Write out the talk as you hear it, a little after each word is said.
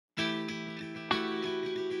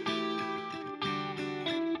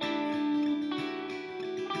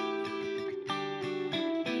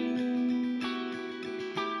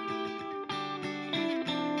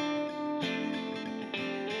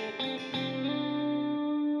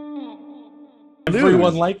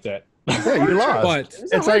Everyone liked it. Yeah, you lost. But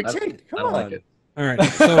It's like, Come on. all right.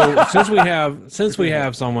 So since we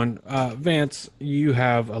have someone, Vance, you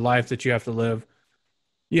have a life that you have to live.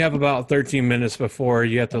 You have about 13 minutes before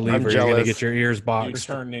you have to leave, I'm or you're going to jealous. get your ears You boxed.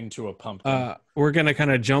 turn into a pumpkin. We're going to kind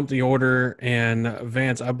of jump the order, and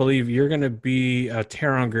Vance, I believe you're going to be a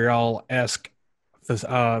Terran-Grial-esque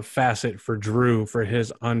facet for Drew for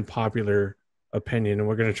his unpopular opinion, and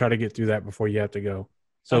we're going to try to get through that before you have to go.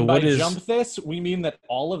 So and by what is jump this, we mean that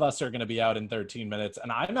all of us are going to be out in 13 minutes, and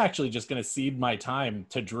I'm actually just going to cede my time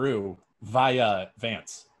to Drew via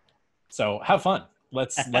Vance. So have fun.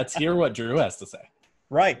 Let's hear what Drew has to say.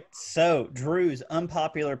 Right. So Drew's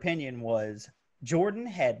unpopular opinion was Jordan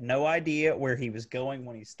had no idea where he was going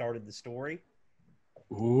when he started the story.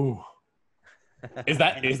 Ooh. Is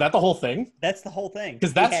that the whole thing? That's the whole thing.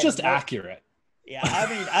 Because that's just accurate. Yeah, I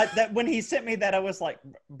mean, that when he sent me that, I was like,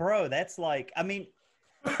 bro, that's like, I mean.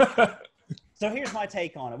 So here's my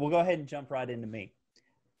take on it. We'll go ahead and jump right into me.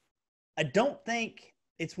 I don't think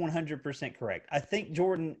it's 100% correct. I think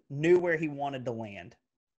Jordan knew where he wanted to land.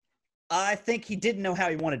 I think he didn't know how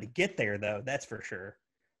he wanted to get there, though. That's for sure.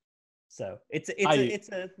 So it's a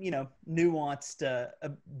nuanced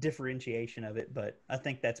differentiation of it, but I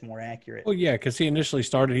think that's more accurate. Well, yeah, because he initially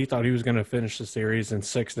started, he thought he was going to finish the series in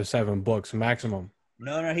 6 to 7 books maximum.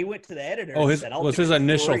 No, he went to the editor. Oh, and said, was his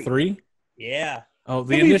initial 3? Yeah. Oh, To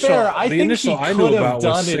be fair, I think initial he I knew could have about was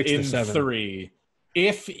done it 6 to in 7. 3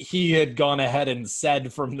 if he had gone ahead and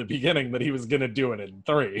said from the beginning that he was going to do it in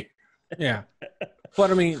 3. Yeah.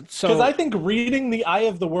 But I mean, so because I think reading The Eye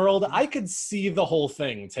of the World, I could see the whole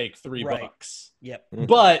thing take 3 books. Yep.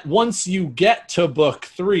 But once you get to book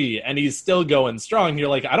 3 and he's still going strong, you're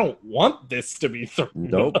like, I don't want this to be 3.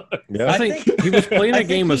 Nope. Yeah. I think he was playing I a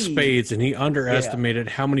game of think spades, and he underestimated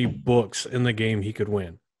how many books in the game he could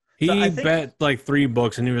win. He So I think- bet like 3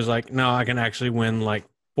 books, and he was like, "No, I can actually win like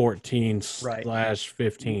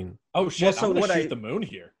 14/15." Oh shit! Well, so I'm gonna what shoot I- the moon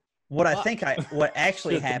here. What actually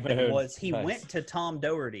Shit the happened bed. was he Nice. went to Tom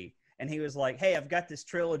Doherty and he was like, "Hey, I've got this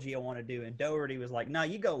trilogy I want to do." And Doherty was like, "No,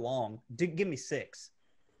 you go long. Give me 6."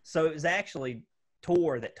 So it was actually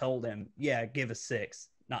Tor that told him, "Yeah, give us 6,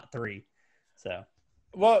 not 3." So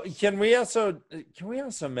Well, can we also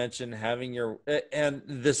mention having your, and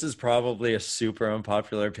this is probably a super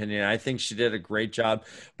unpopular opinion. I think she did a great job,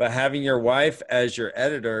 but having your wife as your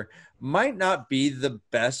editor might not be the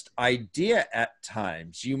best idea at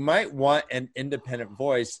times. You might want an independent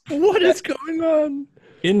voice. What is going on?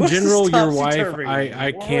 In What's general, this your wife, topsy-turvy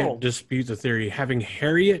I can't world? dispute the theory. Having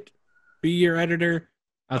Harriet be your editor,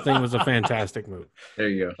 I think was a fantastic move. There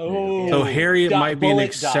you go. Oh, So Harriet might be an bullet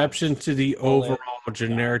exception dodge. to the Bullet overall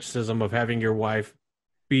genericism of having your wife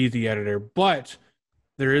be the editor. But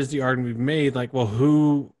there is the argument we've made, like, well,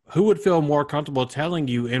 who would feel more comfortable telling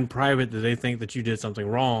you in private that they think that you did something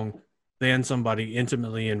wrong than somebody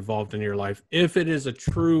intimately involved in your life, if it is a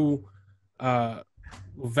true,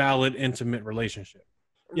 valid, intimate relationship?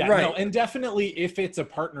 Yeah, Right. no, and definitely if it's a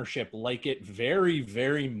partnership, like it very,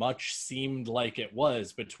 very much seemed like it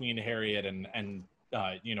was between Harriet and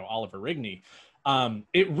Oliver Rigney.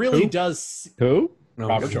 It really Who? does. Who? No,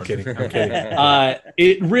 Robert I'm Jordan. kidding. I'm kidding.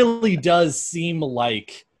 It really does seem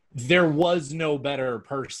like there was no better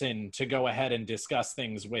person to go ahead and discuss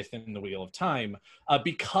things with in the Wheel of Time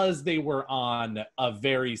because they were on a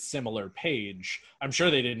very similar page. I'm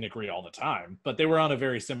sure they didn't agree all the time, but they were on a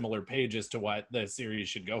very similar page as to what the series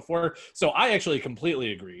should go for. So I actually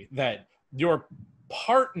completely agree that your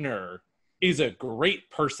partner is a great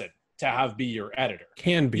person to have be your editor.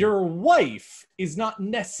 Can be. Your wife is not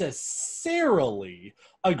necessarily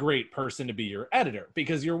a great person to be your editor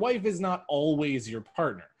because your wife is not always your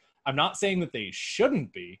partner. I'm not saying that they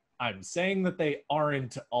shouldn't be. I'm saying that they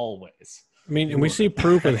aren't always. I mean, and we see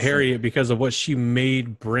proof with Harriet because of what she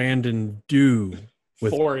made Brandon do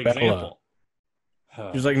with For Bella. example.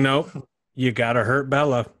 She's like, nope, you gotta hurt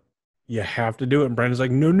Bella. You have to do it. And Brandon's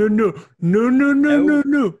like, no.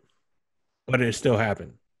 But it still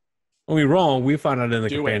happened. Don't be wrong. We found out in the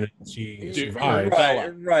Do companion it. that she Do- survived.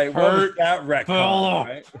 Bella. Right. What was Hurt that wreck? Bella.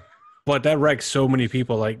 Right? But that wrecks so many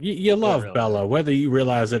people. Like, you love really Bella, whether you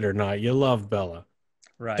realize it or not. You love Bella.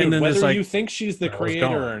 right. And then Whether it's like, you think she's the Bella's creator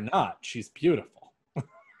gone. or not, she's beautiful.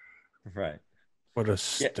 Right. What a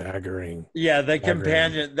staggering. Yeah,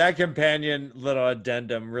 Agreed. that companion little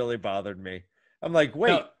addendum really bothered me. I'm like, wait,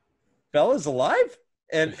 No. Bella's alive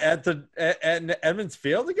and at Edmonds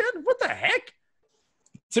Field again? What the heck?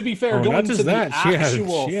 To be fair, Oh, going not to just the that, she had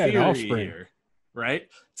actual theory offspring. here, right?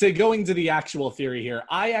 So going to the actual theory here,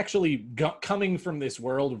 I actually, coming from this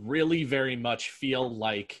world, really very much feel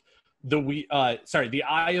like the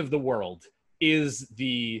Eye of the World is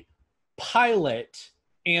the pilot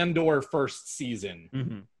and or first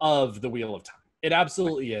season of the Wheel of Time. It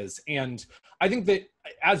absolutely is. And I think that,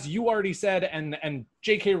 as you already said, and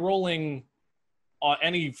J.K. Rowling,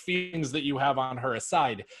 any feelings that you have on her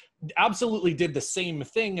aside, absolutely did the same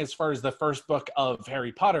thing as far as the first book of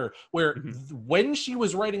Harry Potter, where when she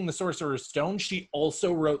was writing the Sorcerer's Stone, she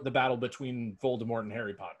also wrote the battle between Voldemort and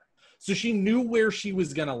Harry Potter. So she knew where she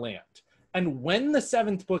was going to land. And when the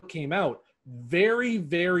 7th book came out, very,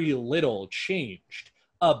 very little changed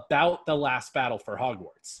about the last battle for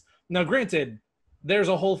Hogwarts. Now, granted, there's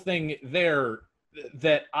a whole thing there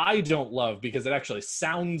that I don't love because it actually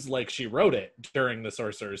sounds like she wrote it during the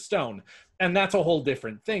Sorcerer's Stone. And that's a whole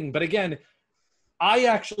different thing. But again, I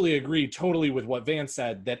actually agree totally with what Vance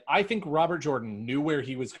said, that I think Robert Jordan knew where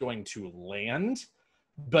he was going to land,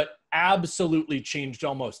 but absolutely changed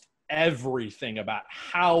almost everything about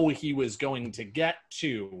how he was going to get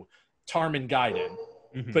to Tarmangaiden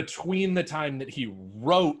between the time that he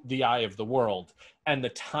wrote The Eye of the World and the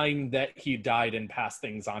time that he died and passed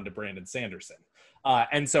things on to Brandon Sanderson.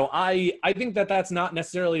 And so I think that that's not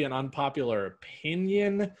necessarily an unpopular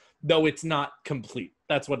opinion, though it's not complete.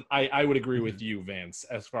 That's what I would agree with you, Vance,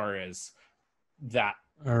 as far as that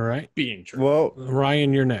All right. being true. Well,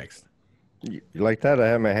 Ryan, you're next. you like that? I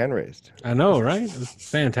have my hand raised. I know, right? It's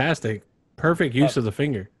fantastic. Perfect use of the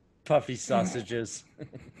finger. Puffy sausages.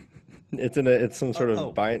 It's some sort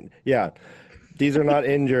of bind. Yeah, these are not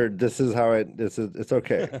injured. This is how it's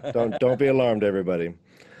okay. Don't be alarmed, everybody.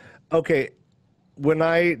 Okay, when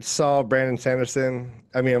I saw Brandon Sanderson,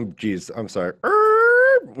 I'm sorry.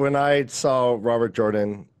 When I saw Robert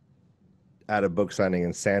Jordan at a book signing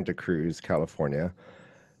in Santa Cruz, California,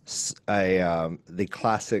 the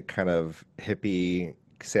classic kind of hippie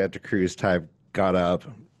Santa Cruz type got up,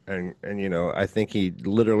 and I think he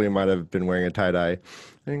literally might have been wearing a tie-dye,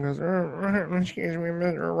 and he goes, "Excuse me,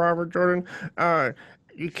 Mr. Robert Jordan,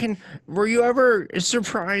 were you ever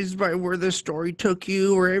surprised by where the story took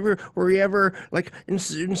you? Were you ever like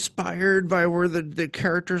inspired by where the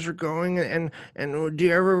characters are going? And do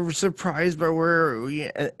you ever surprised by where?"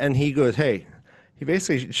 And he goes, "Hey," he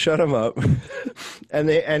basically shut him up, and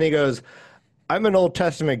he goes, "I'm an Old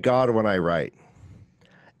Testament God when I write.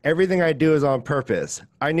 Everything I do is on purpose.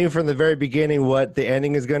 I knew from the very beginning what the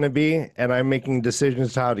ending is going to be, and I'm making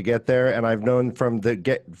decisions to how to get there. And I've known from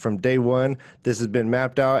day one, this has been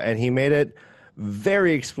mapped out." And he made it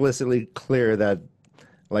very explicitly clear that,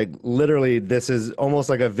 like, literally, this is almost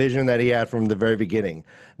like a vision that he had from the very beginning.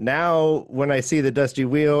 Now, when I see the Dusty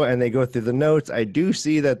Wheel and they go through the notes, I do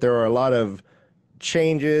see that there are a lot of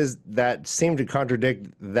changes that seem to contradict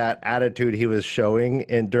that attitude he was showing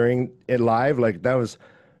during it live. Like, that was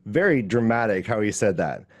very dramatic how he said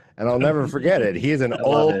that, and I'll never forget it. He's an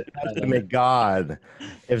Old Testament God.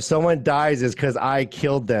 If someone dies, it's because I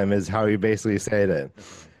killed them, is how he basically said it.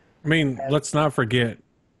 I mean, let's not forget,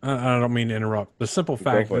 I don't mean to interrupt, the simple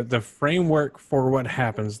fact that the framework for what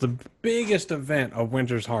happens, the biggest event of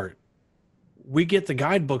Winter's Heart, we get the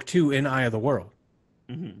guidebook too in Eye of the World.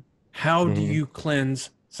 How do you cleanse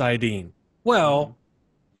Sidene? Well,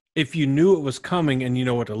 if you knew it was coming and you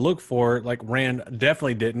know what to look for, like Rand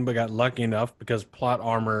definitely didn't, but got lucky enough because plot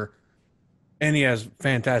armor, and he has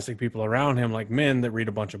fantastic people around him, like men that read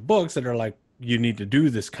a bunch of books that are like, you need to do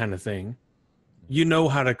this kind of thing. You know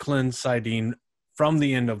how to cleanse Sidene from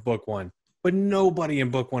the end of book 1, but nobody in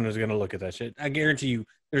book 1 is going to look at that shit. I guarantee you,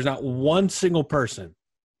 there's not one single person.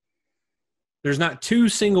 There's not 2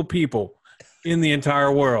 single people in the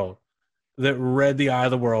entire world that read the Eye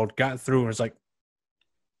of the World, got through, and was like,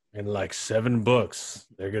 in like 7 books,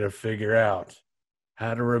 they're going to figure out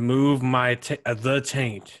how to remove the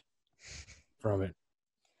taint from it.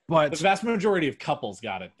 But the vast majority of couples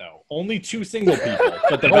got it, though. Only 2 single people,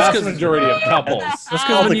 but the vast majority of couples. That's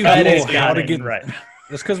because when you Google how to get right.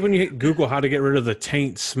 That's because when you Google how to get rid of the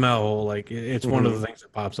taint smell, like it's one of the things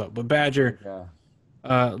that pops up. But Badger,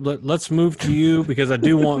 let's move to you, because I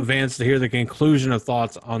do want Vance to hear the conclusion of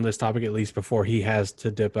thoughts on this topic, at least before he has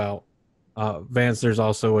to dip out. Vance, there's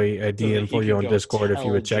also a DM for you on Discord if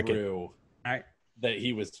you would check Drew that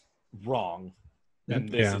he was wrong, and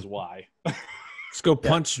this is why. Let's go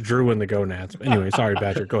punch Drew in the gonads. Anyway, sorry,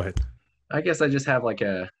 Badger, go ahead. I guess I just have like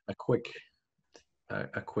a quick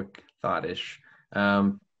thought-ish,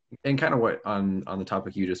 and kind of what on the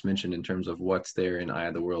topic you just mentioned in terms of what's there in Eye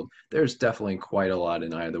of the World. There's definitely quite a lot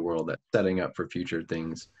in Eye of the World that's setting up for future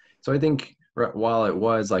things. So I think while it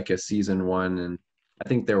was like a season 1, and I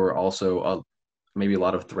think there were also maybe a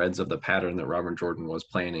lot of threads of the pattern that Robert Jordan was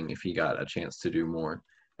planning if he got a chance to do more.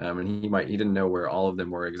 And he didn't know where all of them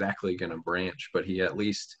were exactly going to branch, but he at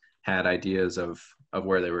least had ideas of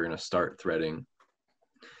where they were going to start threading.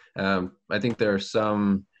 I think there are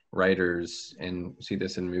some writers, and you see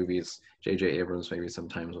this in movies, J.J. Abrams maybe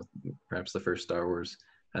sometimes with perhaps the first Star Wars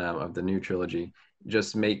of the new trilogy,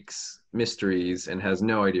 just makes mysteries and has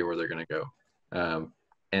no idea where they're going to go,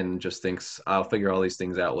 and just thinks, I'll figure all these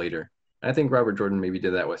things out later. And I think Robert Jordan maybe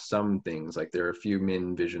did that with some things. Like there are a few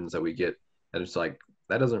Min visions that we get that it's like,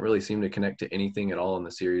 that doesn't really seem to connect to anything at all in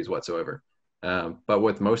the series whatsoever. But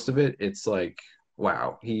with most of it, it's like,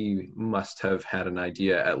 wow, he must have had an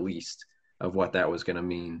idea at least of what that was going to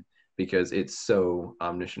mean, because it's so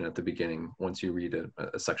omniscient at the beginning once you read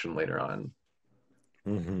a section later on.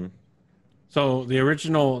 Mm-hmm. So the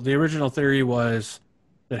original theory was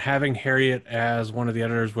that having Harriet as one of the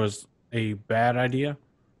editors was a bad idea.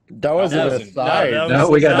 That was an aside. No,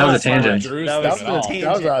 we got another tangent. That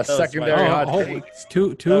was a secondary hot take. It's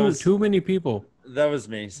too many people. That was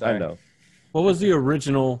me. Sorry. I know. What was the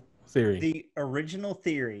original theory? The original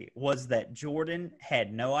theory was that Jordan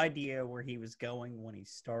had no idea where he was going when he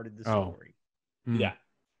started the story. Yeah.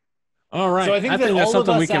 All right. So I think that that's all of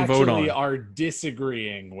something us we can vote actually on. are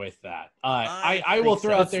disagreeing with that. I will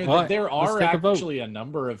throw out there that there are actually a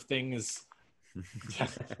number of things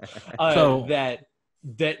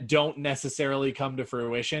that don't necessarily come to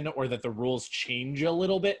fruition, or that the rules change a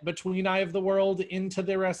little bit between Eye of the World into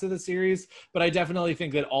the rest of the series. But I definitely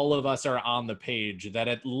think that all of us are on the page that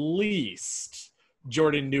at least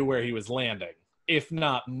Jordan knew where he was landing, if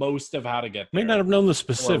not most of how to get there. May not have known the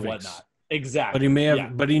specifics. Or whatnot. Exactly. But he may have, yeah.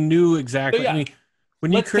 but he knew exactly. So, yeah. I mean,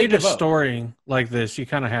 when you Let's create take a a vote. story like this, you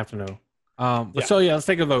kind of have to know. Yeah. So let's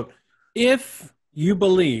take a vote. If you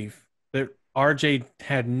believe that RJ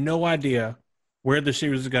had no idea where the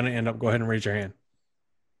series is going to end up, go ahead and raise your hand.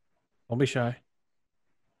 Don't be shy.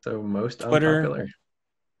 So most Twitter. unpopular.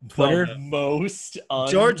 Twitter. The most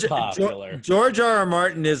George unpopular. George R.R.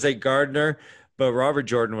 Martin is a gardener, but Robert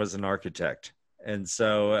Jordan was an architect. And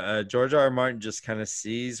so George R.R. Martin just kind of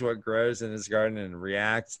sees what grows in his garden and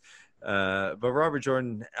reacts. But Robert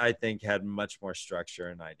Jordan, I think, had much more structure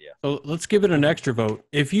and idea. So let's give it an extra vote.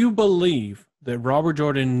 If you believe that Robert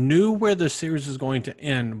Jordan knew where the series is going to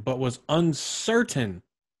end, but was uncertain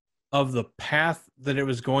of the path that it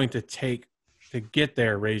was going to take to get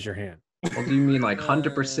there, raise your hand. Well, do you mean like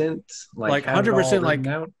 100%? Like have it all 100%, like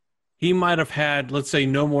written out? he might have had, let's say,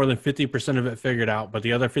 no more than 50% of it figured out, but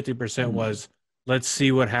the other 50% was, let's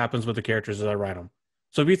see what happens with the characters as I write them.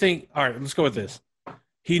 So if you think, all right, let's go with this.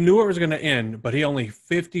 He knew it was going to end, but he only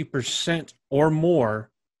 50% or more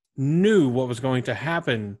knew what was going to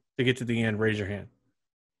happen to get to the end. Raise your hand.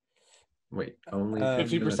 Wait, only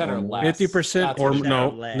 50% or less. 50% or no,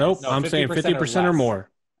 less. nope. No, I'm saying 50% or less. more.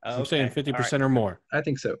 Okay. I'm saying 50% or more. I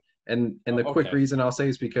think so. And the quick Okay. reason I'll say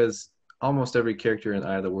is because almost every character in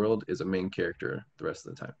Eye of the World is a main character the rest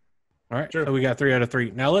of the time. All right. Sure. So we got 3 out of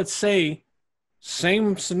 3. Now let's say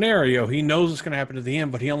same scenario. He knows what's going to happen to the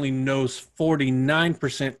end, but he only knows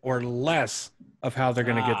 49% or less of how they're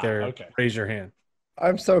going to get there. Okay. Raise your hand.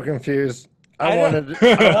 I'm so confused. I don't-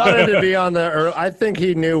 wanted to be on the. I think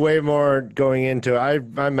he knew way more going into it. I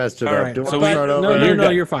messed it All up. right. Do So we start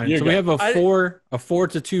over? you're fine. You're so we good. have a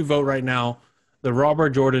 4-2 vote right now. The Robert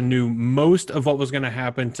Jordan knew most of what was going to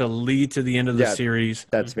happen to lead to the end of the Yeah. series.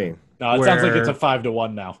 That's me. No, it sounds like it's Where- a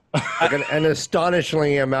 5-1 now. Like an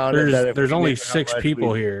astonishingly amount. that if There's we only knew how 6 much people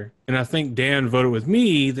we- here, and I think Dan voted with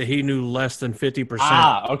me that he knew less than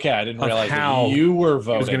 50%. Okay. I didn't of realize how that you were was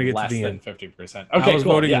gonna voting get to less the than end. 50%. I Okay, was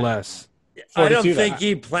cool. voting Yeah. less. I don't 42 think then.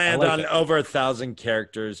 he planned I like on it. over 1,000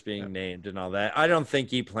 characters being named and all that. I don't think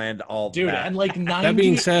he planned all Dude, that. and like 98% That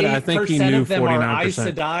being said, I think he knew of them are 49%. Aes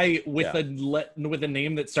Sedai with a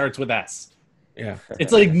name that starts with S. Yeah.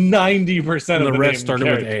 It's like 90% And of the the rest named started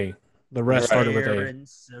with characters. A. The rest started with A. Aaron,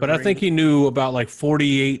 But I think he knew about like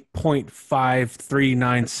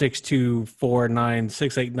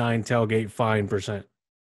 48.539624968 tailgate fine percent.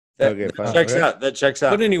 That Okay, fine. checks Okay. out. That checks out.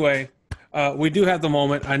 But anyway, we do have the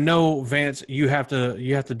moment. I know, Vance, you have to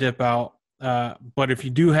dip out. But if you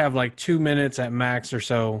do have like 2 minutes at max or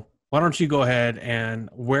so, why don't you go ahead and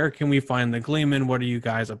where can we find the Gleemen? What are you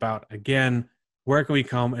guys about? Again, where can we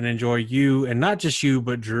come and enjoy you, and not just you,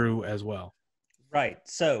 but Drew as well? Right.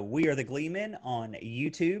 So we are the Gleemen on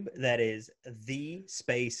YouTube. That is the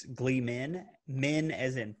space Gleemen. Men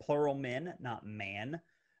as in plural men, not man.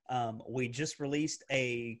 We just released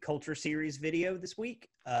a culture series video this week,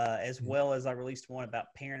 as well as I released one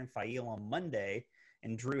about Perrin and Fail on Monday.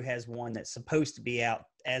 And Drew has one that's supposed to be out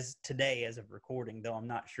as today as of recording, though I'm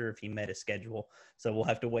not sure if he met a schedule. So we'll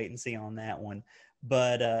have to wait and see on that one.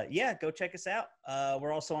 But yeah, go check us out.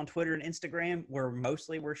 We're also on Twitter and Instagram.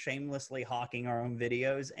 We're shamelessly hawking our own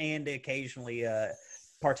videos and occasionally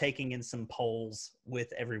partaking in some polls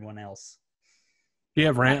with everyone else. Do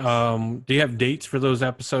you have dates for those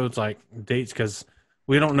episodes? Like dates, because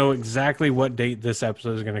we don't know exactly what date this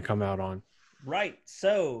episode is going to come out on. Right.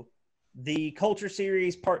 So the Culture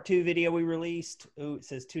Series Part 2 video we released, it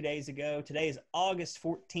says 2 days ago. Today is August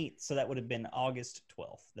 14th, so that would have been August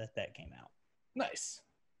 12th that came out. Nice.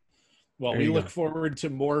 Well, There we you look go. forward to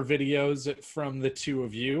more videos from the two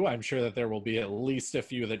of you. I'm sure that there will be at least a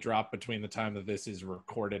few that drop between the time that this is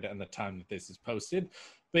recorded and the time that this is posted.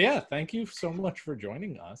 But yeah, thank you so much for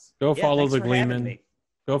joining us. Go Yeah, follow thanks the for having Gleemen. me.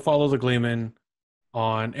 Go follow the Gleemen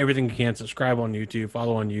on everything you can. Subscribe on YouTube.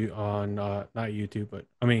 Follow on not YouTube, but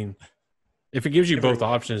I mean, if it gives you both Everywhere.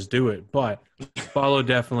 options, do it. But follow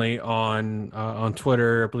definitely on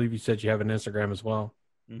Twitter. I believe you said you have an Instagram as well.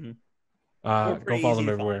 Mhm. Go pretty follow easy them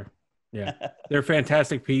to everywhere. find. Yeah, they're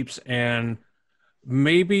fantastic peeps, and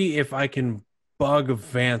maybe if I can bug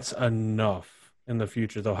Vance enough in the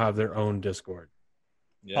future, they'll have their own Discord.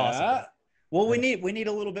 Yeah. Possibly. Well, we need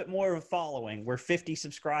a little bit more of a following. We're 50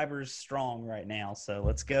 subscribers strong right now, so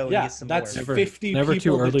let's go and Yeah, get some that's more. 50 never too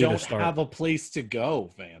people that early to don't start. have a place to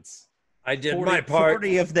go, Vance. I did 40, my part.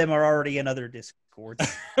 40 of them are already in other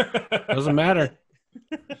Discords. Doesn't matter.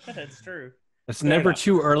 That's true. It's Fair never enough.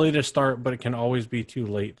 too early to start, but it can always be too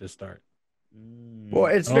late to start. Well,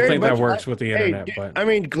 it's I don't very think that much works like- with the Hey, internet, dude, but I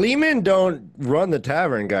mean, Gleemen don't run the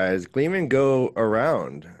tavern, guys. Gleemen go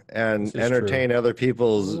around and This is entertain other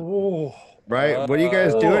people's. Oh, Right? What are you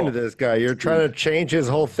guys doing to Oh. this guy? You're trying to change his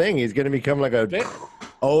whole thing. He's going to become like a Van-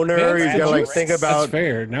 owner. Vance, He's did got to you- like think that's about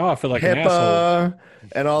fair. Now I feel like an asshole. HIPAA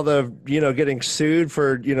and all the getting sued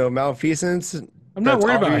for malfeasance. I'm not That's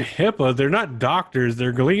worried about obvious. HIPAA. They're not doctors.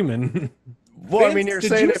 They're Gleemen. Well, I mean, Vance, you're did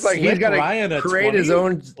saying you it's like he's slip got Ryan to a create his 20?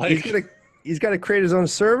 own. Like- He's got to create his own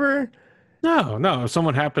server. No. If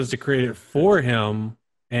someone happens to create it for him,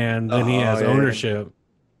 and then he Oh, has yeah. ownership,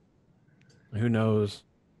 who knows?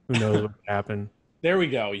 Who knows what happened? There we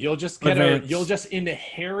go. You'll just Vance. you'll just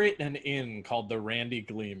inherit an inn called the Randy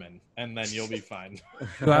Gleeman, and then you'll be fine.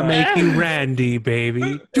 Do I make you Randy,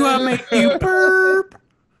 baby? Do I make you burp?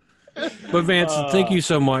 But Vance, thank you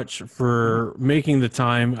so much for making the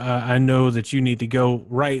time. I know that you need to go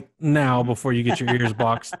right now before you get your ears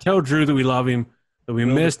boxed. Tell Drew that we love him, that we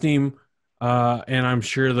missed him, and I'm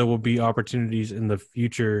sure there will be opportunities in the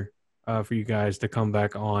future for you guys to come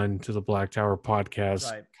back on to the BlackTower podcast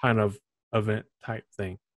Right. kind of event type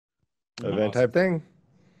thing. Event type thing.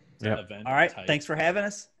 Yep. Event All right. type. Thanks for having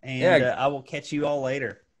us, and Yeah. I will catch you all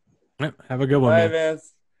later. Yep, have a good one, Bye, man.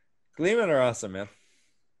 Vance. Gleemen are awesome, man.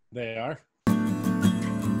 They are.